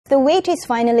The wait is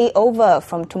finally over.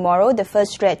 From tomorrow, the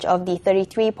first stretch of the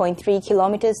 33.3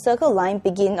 kilometre Circle Line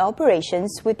begin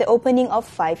operations with the opening of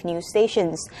 5 new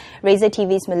stations. Razor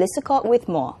TV's Melissa Cobb with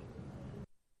more.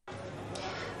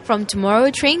 From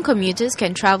tomorrow, train commuters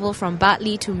can travel from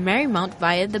Bartley to Marymount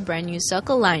via the brand new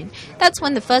Circle Line. That's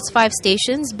when the first 5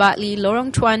 stations, Bartley,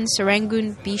 Lorong Chuan,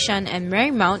 Serangoon, Bishan and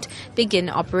Marymount, begin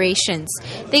operations.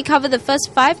 They cover the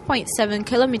first 5.7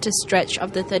 kilometre stretch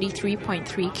of the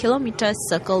 33.3 kilometre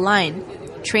Circle Line.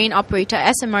 Train operator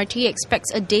SMRT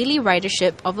expects a daily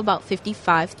ridership of about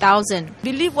 55,000. I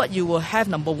believe what you will have,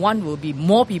 number one, will be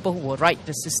more people who will ride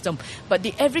the system, but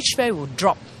the average fare will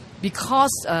drop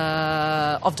because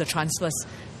of the transfers.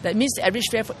 That means the average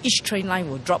fare for each train line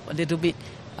will drop a little bit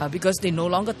because they no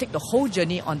longer take the whole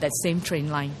journey on that same train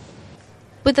line.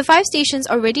 With the 5 stations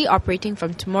already operating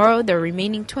from tomorrow, the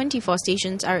remaining 24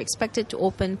 stations are expected to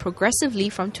open progressively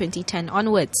from 2010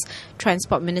 onwards.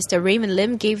 Transport Minister Raymond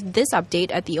Lim gave this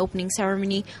update at the opening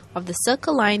ceremony of the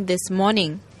Circle Line this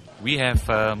morning. We have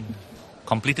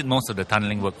completed most of the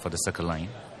tunnelling work for the Circle Line,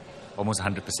 almost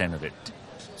 100% of it.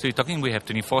 So you're talking we have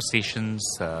 24 stations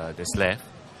that's left.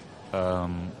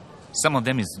 Some of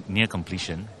them is near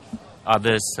completion.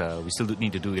 Others, we still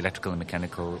need to do electrical and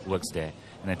mechanical works there.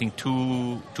 And I think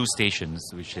two stations,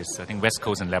 which is I think West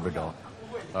Coast and Labrador,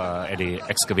 at the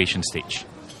excavation stage.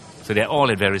 So they're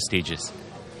all at various stages.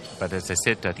 But as I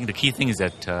said, I think the key thing is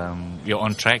that we are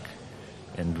on track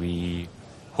and we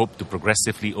hope to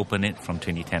progressively open it from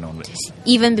 2010 onwards.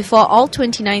 Even before all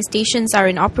 29 stations are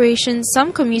in operation,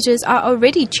 some commuters are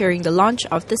already cheering the launch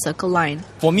of the Circle Line.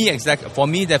 For me,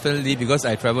 definitely, because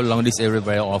I travel along this area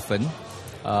very often.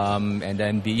 And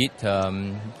then be it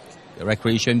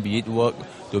recreation, be it work,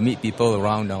 to meet people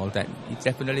around and all that, it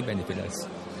definitely benefits us.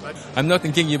 I'm not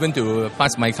thinking even to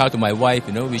pass my car to my wife,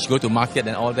 we should go to market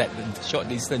and all that, short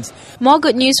distance. More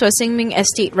good news for Sin Ming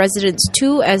Estate residents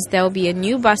too, as there will be a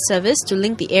new bus service to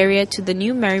link the area to the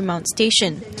new Marymount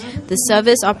station. The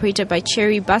service, operated by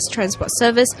Chee Bus Transport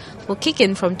Service, will kick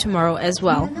in from tomorrow as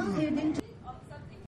well.